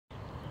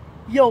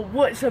Yo,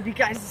 what's up you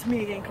guys? It's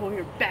me again, Cole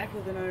here, back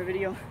with another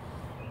video.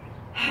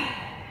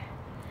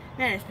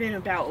 Man, it's been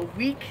about a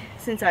week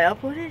since I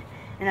uploaded,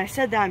 and I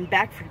said that I'm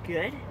back for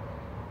good.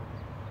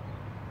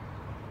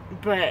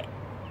 But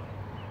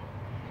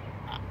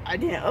I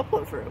didn't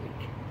upload for a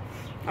week.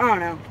 I don't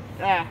know.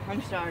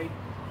 I'm sorry.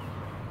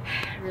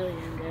 I really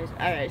am, guys.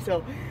 Alright,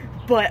 so,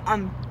 but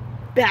I'm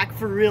back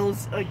for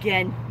reals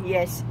again.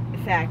 Yes,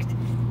 fact.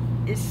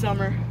 It's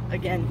summer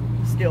again,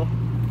 still.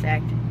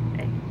 Fact.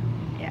 Hey.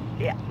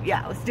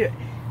 Yeah, let's do it.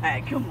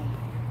 Alright, come on.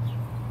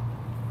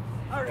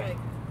 Alright.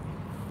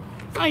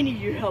 I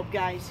need your help,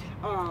 guys.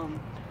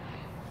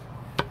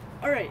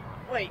 Alright,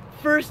 wait.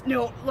 First,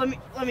 no, let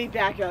me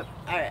back up.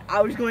 Alright,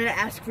 I was going to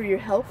ask for your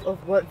help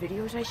of what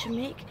videos I should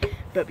make,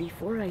 but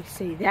before I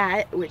say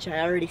that, which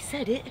I already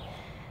said it,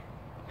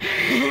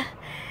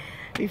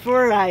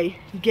 before I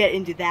get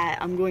into that,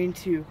 I'm going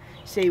to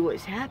say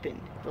what's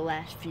happened the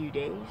last few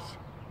days.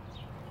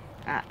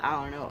 I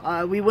don't know.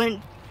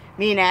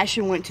 Me and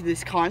Ashton went to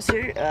this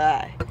concert.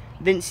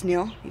 Vince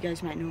Neil, you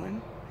guys might know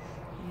him.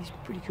 He's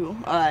pretty cool.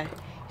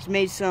 He's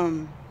made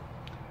some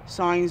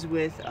songs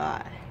with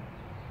I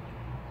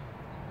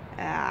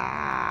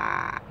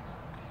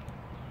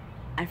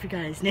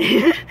forgot his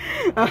name.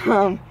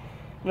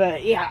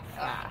 But yeah,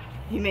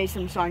 he made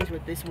some songs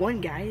with this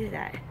one guy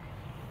that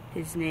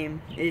his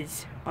name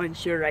is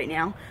unsure right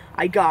now.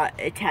 I got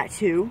a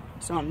tattoo.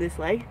 It's on this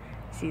leg.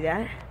 See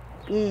that?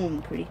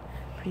 Boom, pretty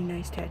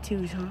nice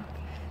tattoos, huh?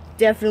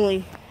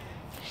 Definitely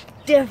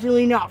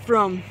not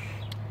from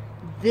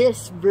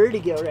this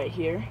vertigo right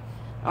here.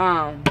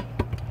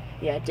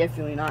 Yeah,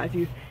 definitely not. If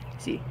you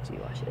see,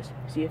 watch this.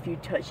 See, if you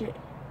touch it,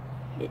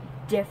 it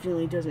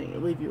definitely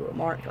doesn't leave you a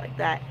mark like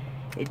that.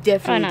 It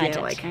definitely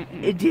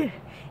didn't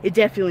it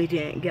definitely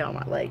didn't get on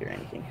my leg or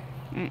anything.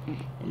 And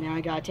now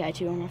I got a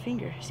tattoo on my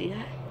finger. See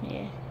that?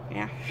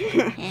 Yeah.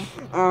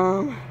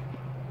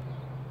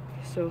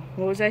 So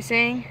what was I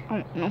saying? I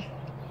don't know.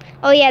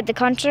 Oh yeah, the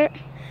concert.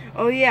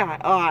 Oh yeah,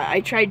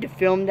 I tried to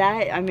film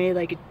that. I made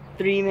like a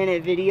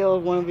 3-minute video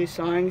of one of his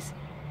songs.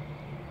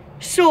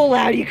 So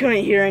loud you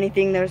couldn't hear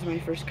anything. That was my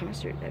first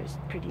concert. That was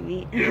pretty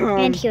neat.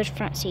 And he was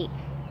front seat.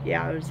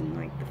 Yeah, I was in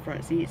like the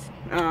front seats.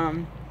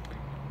 It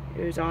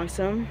was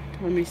awesome.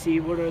 Let me see,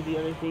 what are the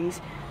other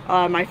things?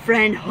 My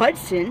friend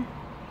Hudson,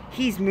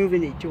 he's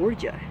moving to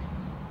Georgia.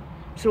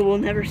 So we'll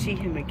never see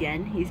him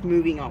again. He's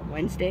moving on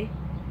Wednesday.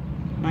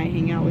 Might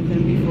hang out with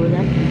him before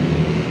then.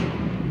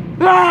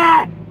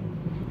 Ah!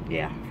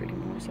 Yeah, freaking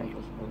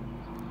motorcycles.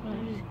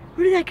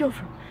 Where did that go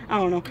from? I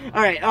don't know.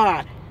 Alright,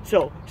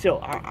 so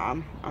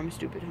I'm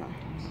stupid, huh?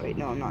 Wait,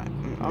 no, I'm not.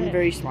 I'm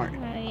very smart.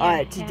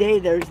 Today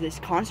there's this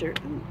concert.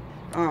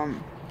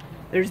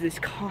 There's this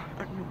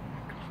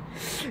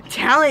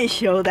talent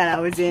show that I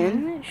was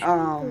in.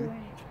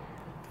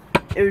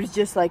 It was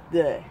just like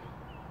the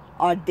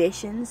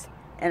auditions,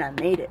 and I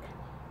made it.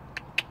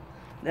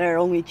 They're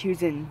only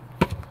choosing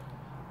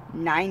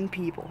 9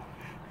 people,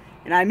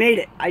 and I made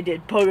it. I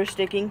did pogo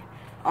sticking.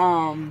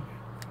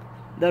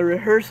 The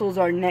rehearsals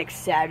are next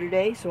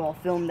Saturday, so I'll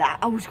film that.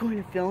 I was going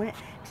to film it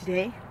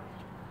today.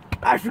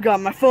 I forgot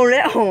my phone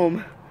at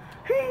home.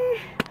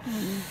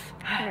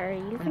 Are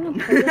you gonna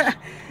pogo?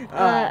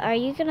 Are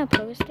you gonna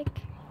pogo stick?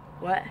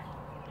 What?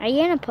 Are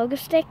you gonna pogo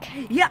stick?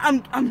 Yeah,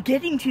 I'm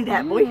getting to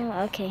that, boy.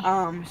 Okay.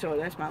 So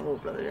that's my little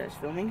brother that's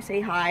filming. Say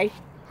hi.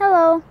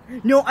 Hello.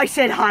 No, I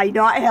said hi,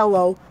 not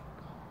hello.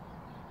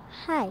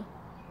 Hi.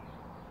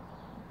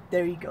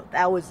 There you go.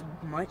 That was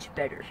much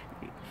better.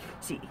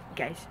 See,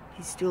 guys,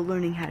 he's still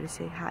learning how to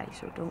say hi,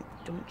 so don't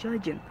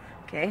judge him,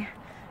 okay?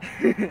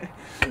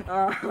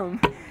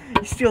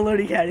 He's still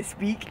learning how to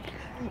speak.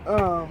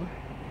 Oh,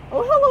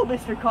 hello,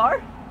 Mr.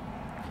 Carr.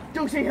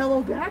 Don't say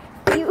hello back.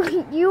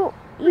 You.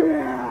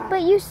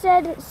 But you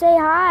said say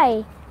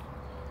hi.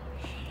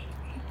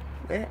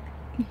 What?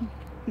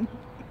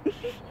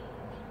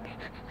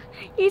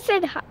 You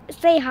said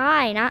say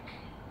hi, not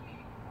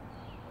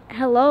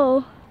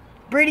hello.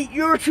 Brady,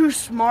 you're too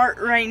smart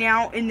right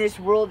now in this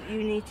world.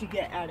 You need to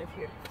get out of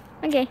here.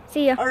 Okay,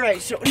 see ya.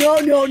 Alright, so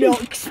no,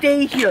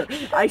 stay here.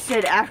 I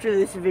said after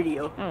this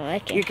video. Oh,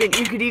 okay. You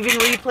could even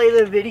replay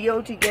the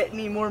video to get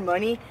me more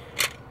money.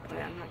 But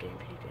I'm not getting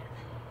paid yet.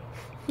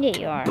 Yeah,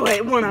 you are.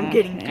 But when I'm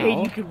getting paid,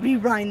 you could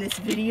rewind this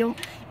video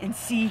and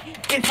see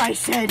if I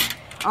said,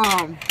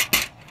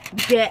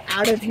 get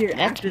out of here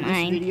after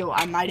this video.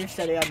 I might have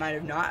said it, I might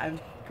have not. I'm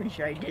pretty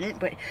sure I didn't,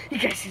 but you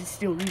guys can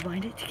still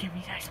rewind it to give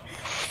me guys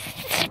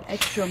some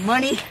extra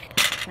money.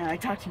 I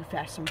talk too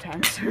fast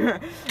sometimes.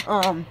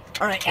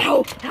 Alright,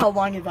 how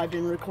long have I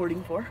been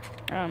recording for?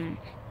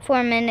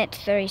 4 minutes,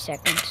 30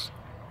 seconds.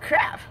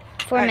 Crap.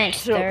 4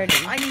 minutes,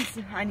 30. I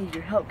need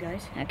your help,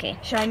 guys. Okay.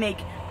 Should I make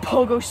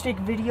pogo stick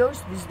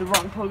videos? This is the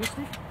wrong pogo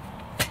stick.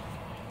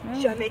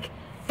 Should I make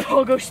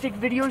pogo stick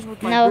videos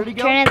with my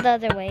vertigo? No, turn it the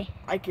other way.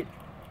 I could.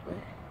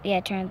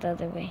 Yeah, turn it the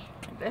other way.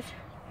 Like this?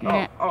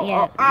 Yeah.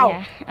 Ow.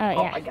 Oh,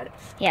 I got it.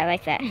 Yeah,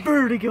 like that.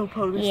 Vertigo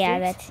pogo sticks. Yeah,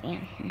 that's, yeah.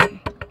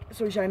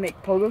 So should I make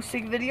pogo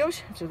stick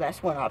videos? So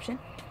that's one option.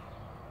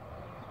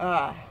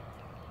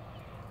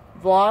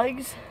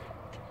 Vlogs,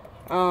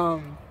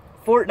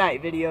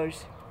 Fortnite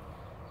videos,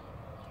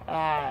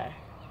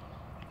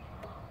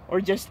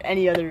 or just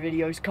any other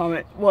videos,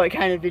 comment what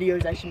kind of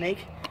videos I should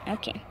make.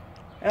 Okay.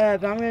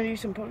 But I'm gonna do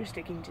some pogo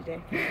sticking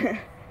today.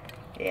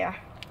 Yeah.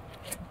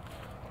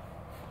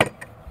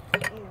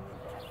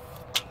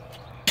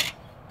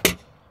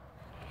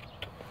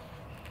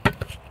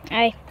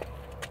 Alright.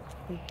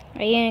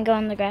 Are you gonna go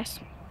on the grass?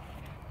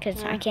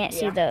 Because I can't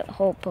see the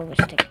whole pogo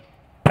stick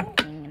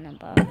thing in the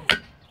bottom.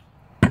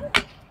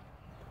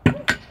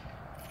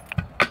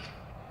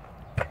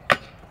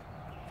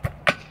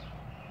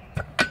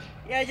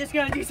 Yeah, just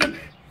gonna do some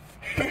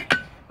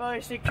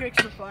pogo stick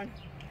tricks for fun.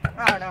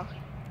 I don't know.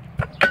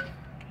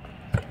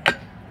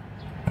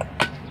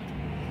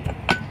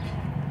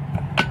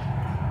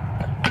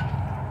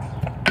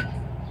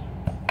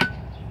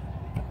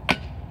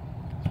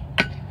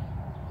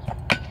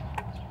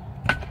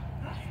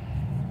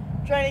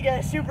 Trying to get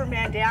a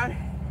Superman down.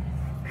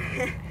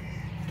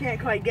 Can't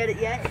quite get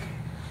it yet.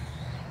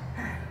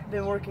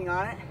 Been working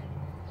on it.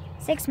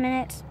 6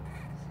 minutes.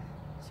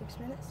 6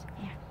 minutes?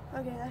 Yeah.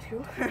 Okay, that's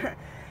cool.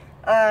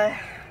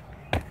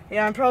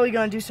 Yeah, I'm probably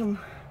gonna do a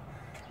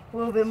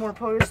little bit more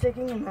pogo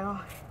sticking and then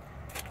I'll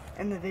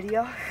end the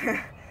video.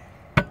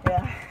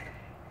 Yeah.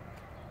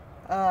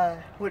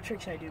 What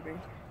trick should I do, Brady?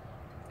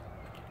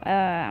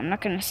 I'm not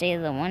gonna say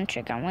the one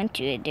trick I want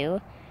you to do.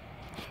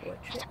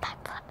 What trick?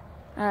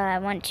 I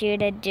want you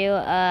to do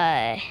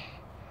a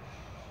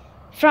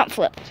front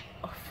flip.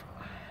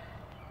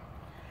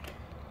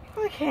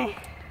 Okay.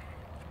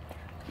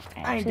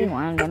 I actually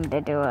wanted him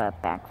to do a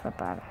back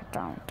flip out of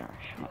down.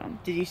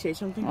 Did you say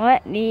something?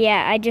 What?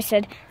 Yeah, I just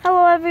said,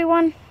 hello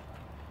everyone.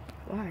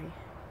 Why?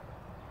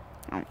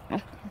 I don't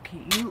know. Okay,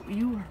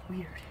 you are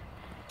weird.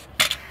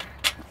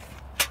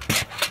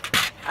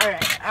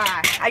 Alright,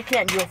 I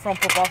can't do a front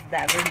flip off of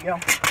that video.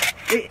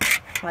 Wait,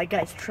 like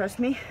guys, trust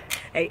me.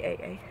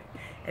 Hey.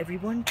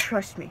 Everyone,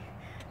 trust me.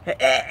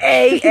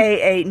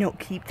 Hey. No,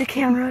 keep the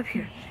camera up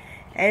here.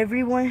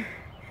 Everyone,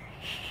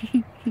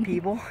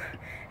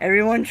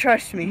 everyone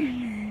trust me.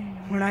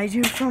 When I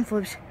do front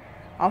flips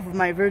off of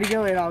my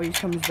vertigo, it always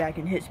comes back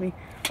and hits me.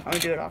 I'm gonna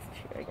do it off of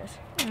here, I guess.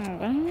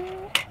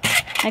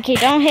 Okay,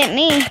 don't hit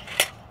me.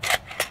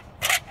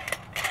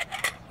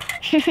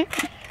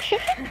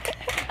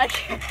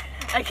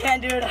 I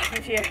can't do it off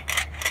of here.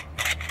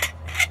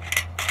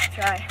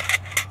 Try.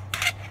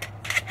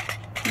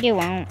 You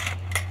won't.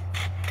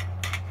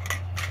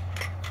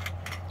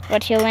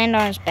 But he'll land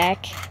on his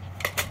back.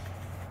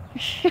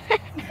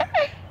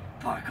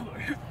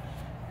 Parkour.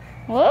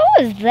 What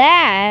was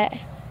that?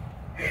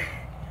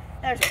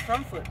 That was a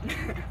front flip. I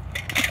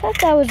thought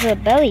that was a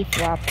belly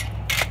flop.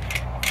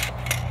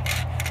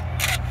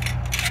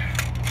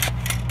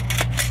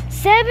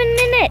 7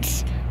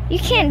 minutes! You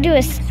can't do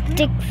a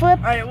stick flip.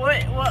 Alright,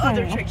 what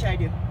other trick should I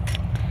do?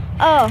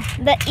 Oh,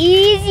 the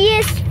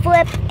easiest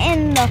flip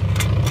in the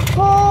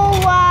whole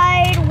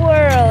wide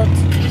world.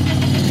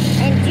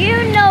 And you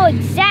know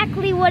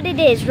exactly what it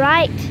is,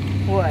 right?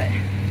 What?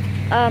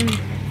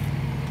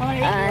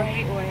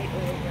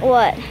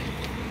 What?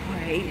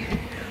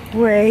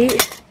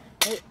 Wait.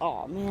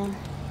 Oh man,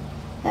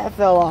 that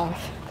fell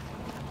off.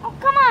 Oh,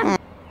 come on.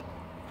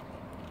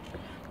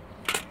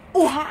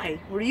 Oh, hi.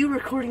 Were you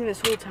recording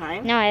this whole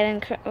time? No,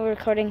 I've been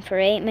recording for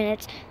 8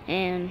 minutes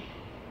and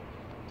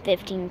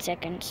 15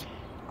 seconds.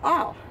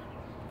 Oh,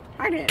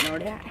 I didn't know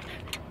that.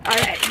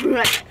 Alright,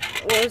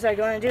 what was I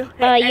going to do?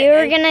 You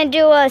were going to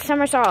do a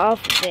somersault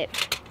off of it.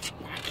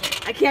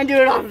 I can't do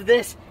it off of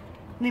this.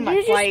 I need my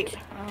You flight.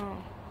 Oh.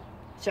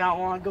 So I don't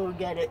want to go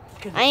get it.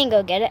 I ain't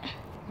go get it.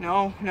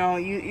 No,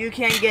 you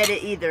can't get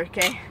it either,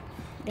 okay?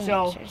 The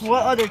So,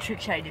 what other trick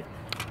should I do?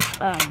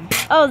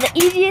 Oh, the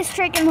easiest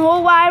trick in the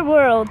whole wide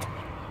world.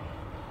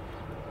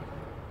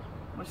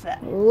 What's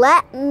that?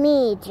 Let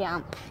me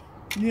jump.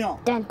 No.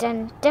 Dun,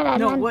 dun, dun, dun,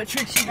 No, dun. what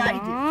trick should I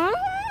do?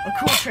 A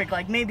cool trick,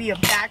 like maybe a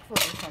backflip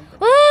or something.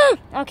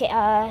 Okay,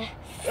 Ugh.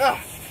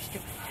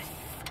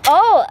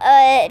 oh,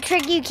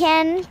 trick you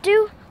can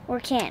do or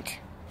can't?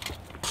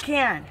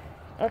 Can.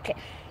 Okay.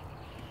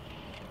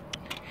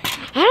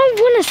 I don't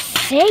want to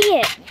say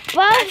it,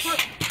 but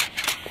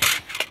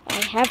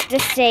I have to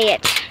say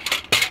it.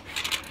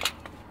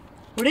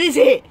 What is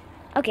it?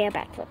 Okay, a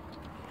backflip.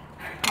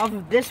 Off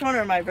of this one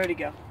or my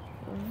vertigo?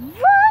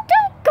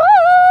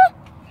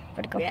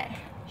 Vertigo. Yeah.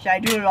 Should I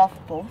do it off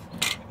of both?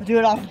 I'll do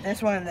it off of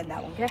this one and then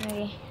that one, okay?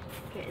 Okay.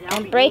 Okay,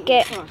 Don't break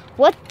it.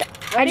 What the?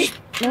 Ready?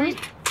 No. 3,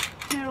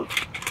 2,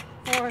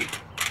 1.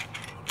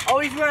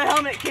 Always wear a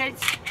helmet,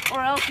 kids,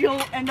 or else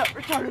you'll end up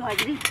retarded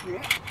like me.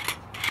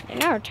 You're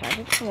not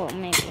retarded. Well,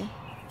 maybe.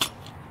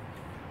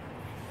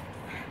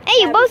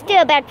 Hey, you both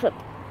did a backflip.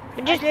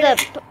 But just the...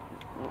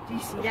 Do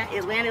you see that?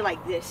 It landed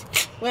like this.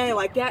 Landed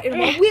like that. It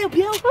went wheel,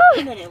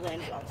 and then it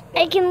landed on its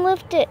butt. I can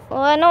lift it.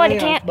 Well, I know I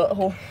can't.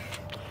 Butthole.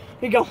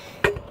 Here you go.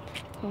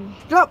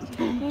 Drop.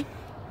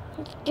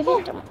 Give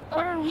me the...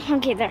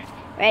 Okay, there.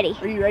 Ready.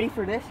 Are you ready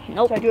for this?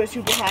 Nope. Should I do it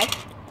super high?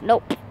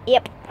 Nope.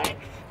 Yep. Alright.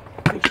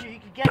 Make sure you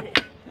can get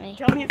it. Ready.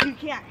 Tell me if you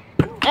can.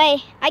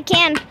 Hey, I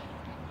can.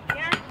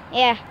 Yeah?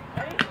 Yeah.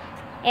 Ready?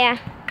 Yeah.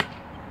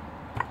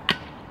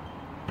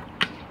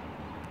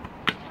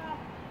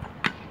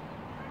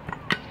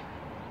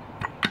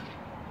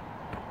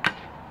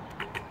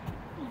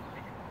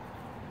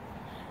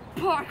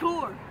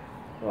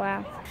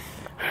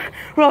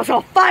 or else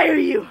I'll fire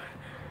you.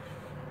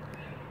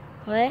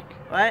 What?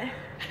 What?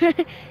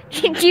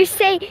 Did you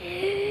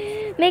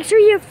say, make sure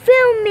you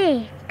film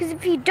me? Because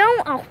if you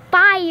don't, I'll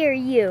fire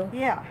you.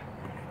 Yeah.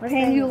 What's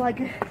Paying that you mean? like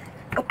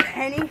a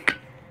penny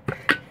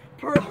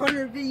per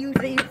 100 videos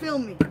that you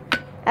film me.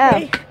 Oh.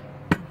 Okay?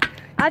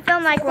 I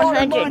film like That's a lot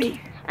of 100.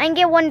 money. I can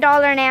get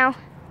 $1 now.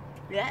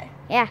 Yeah?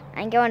 Yeah,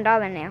 I can get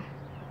 $1 now.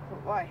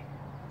 But why?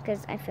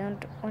 Because I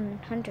filmed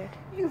 100.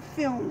 You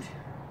filmed.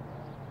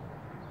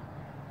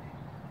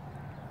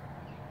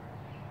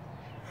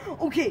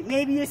 Okay,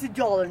 maybe it's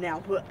 $1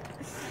 now, but.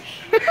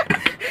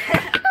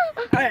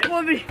 Alright,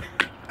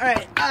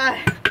 alright,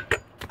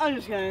 I'm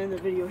just gonna end the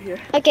video here.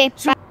 Okay,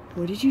 So,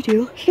 what did you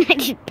do? I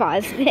just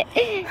paused it.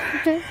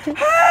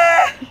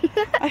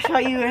 I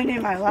thought you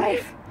ended my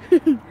life.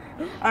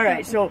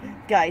 Alright, so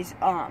guys,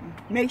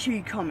 make sure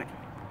you comment.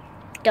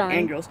 Done.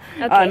 And girls.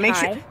 Okay, make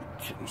hi.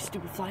 sure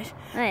stupid flies.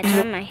 It's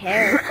on my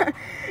hair.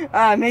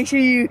 Make sure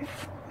you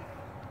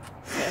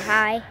Say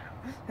hi.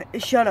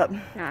 shut up.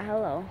 Not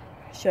hello.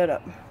 Shut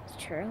up. It's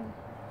true.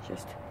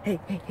 Just hey,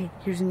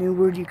 here's a new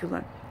word you can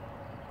learn.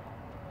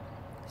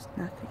 It's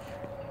nothing.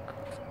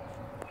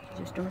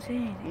 Just don't say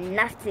anything.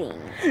 Nothing.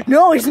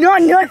 No, it's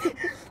not nothing.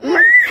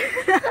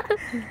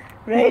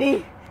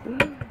 Ready?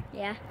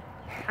 Yeah.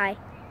 Hi.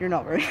 You're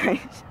not very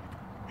nice.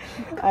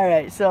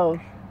 Alright, so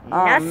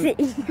Nothing.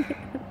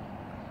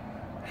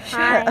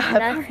 Hi. shut up.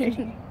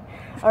 Nothing.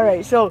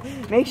 Alright, so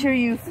make sure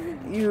you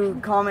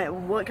comment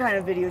what kind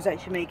of videos I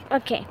should make.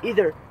 Okay.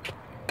 Either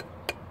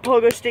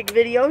pogo stick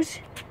videos,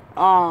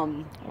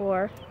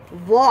 Or.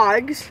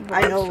 vlogs.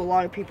 I know a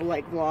lot of people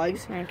like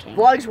vlogs. Okay.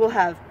 Vlogs will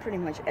have pretty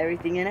much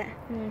everything in it.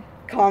 Mm.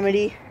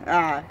 Comedy,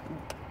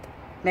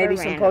 maybe Or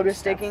some random pogo stuff.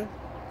 sticking.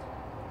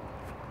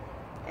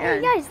 Hey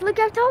And guys, look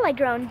how tall I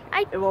grown.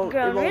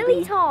 Grown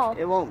really tall.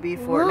 It won't be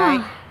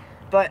Fortnite,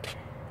 but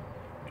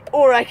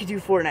or I could do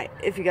Fortnite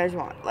if you guys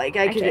want. Like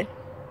I Okay. could,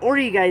 or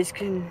you guys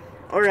can,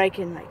 or I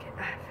can like.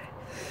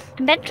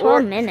 I bet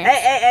 12 minutes.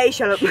 Hey,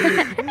 shut up.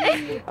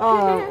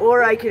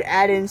 Or I could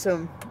add in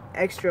some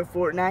extra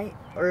Fortnite,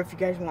 or if you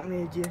guys want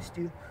me to just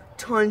do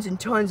tons and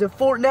tons of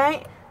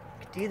Fortnite, I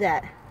could do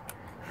that.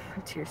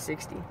 Tier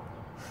 60.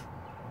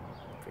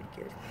 Pretty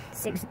good.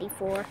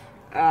 64.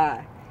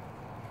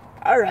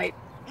 Alright.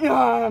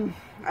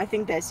 I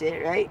think that's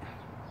it, right?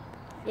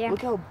 Yeah.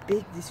 Look how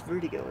big this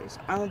vertigo is.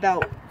 I'm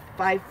about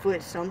 5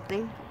 foot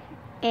something.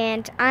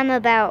 And I'm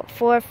about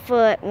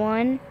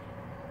 4'1".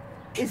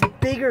 It's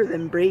bigger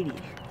than Brady.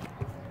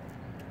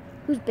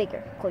 Who's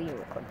bigger? Call you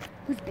record.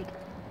 Who's bigger?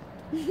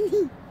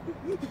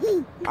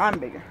 I'm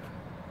bigger.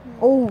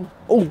 Oh,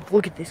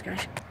 look at this,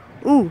 guys.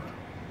 Ooh.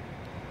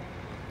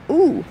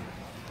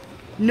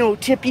 No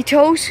tippy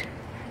toes?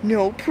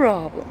 No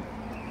problem.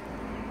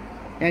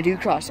 Now do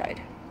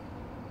cross-eyed.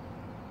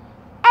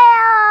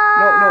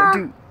 No,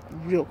 do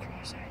real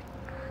cross-eyed.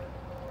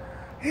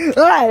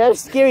 Ah,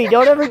 that's scary.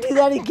 Don't ever do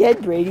that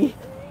again, Brady.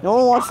 No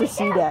one wants to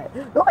see that.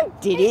 No, I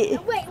did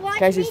it. Wait, watch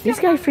Guys, me is this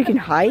jump guy on freaking it.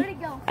 high? Where'd it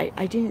go?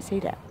 I didn't say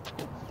that.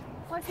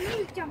 Watch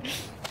me jump.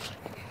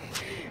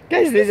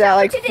 Guys, this is at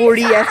like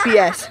 40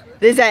 FPS.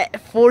 This is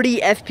at 40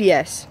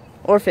 FPS.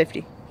 Or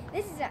 50.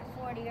 This is at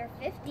 40 or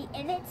 50,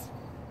 and it's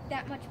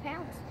that much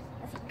pounds.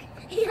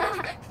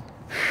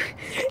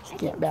 You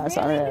can't bounce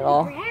on it at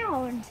all.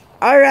 Round.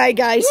 Alright,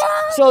 guys.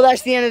 So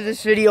that's the end of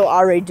this video. I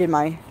already did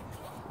my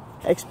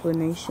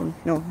explanation.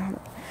 No,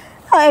 not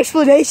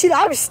explanation.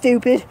 I'm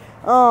stupid.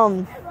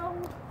 I'm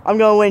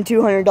gonna win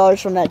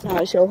 $200 from that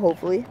talent show,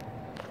 hopefully.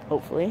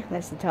 Hopefully.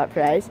 That's the top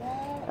prize.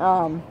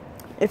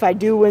 If I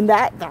do win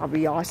that, that'll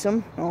be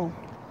awesome. I'll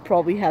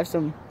probably have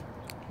a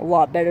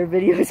lot better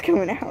videos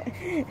coming out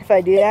if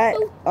I do that.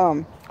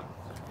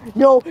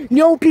 No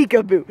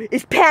peekaboo.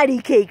 It's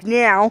patty cake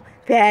now.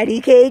 Patty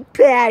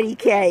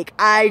cake.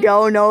 I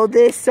don't know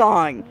this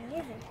song.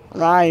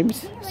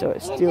 Rhymes, so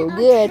it's still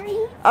good.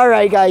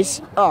 Alright,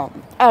 guys. I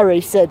already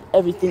said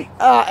everything.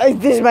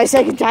 This is my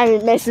second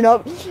time messing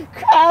up.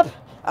 Crap.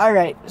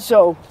 Alright,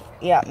 so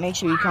yeah, make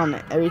sure you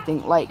comment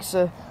everything. Like,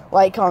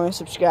 comment,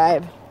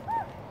 subscribe.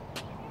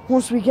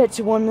 Once we get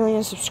to 1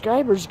 million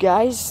subscribers,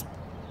 guys,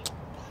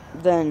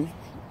 then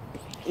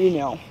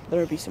there'll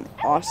be some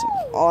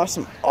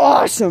awesome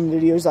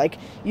videos, like,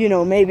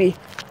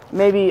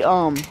 maybe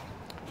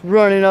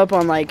running up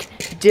on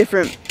like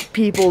different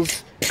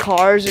people's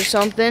cars or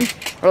something,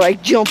 or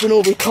like jumping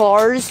over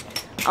cars.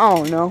 I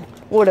don't know,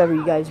 whatever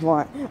you guys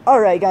want.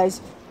 Alright,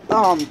 guys,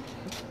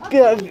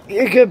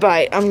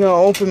 goodbye. I'm gonna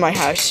open my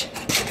house.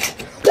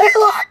 They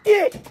locked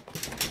it!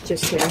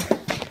 Just kidding.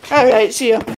 Alright, see ya.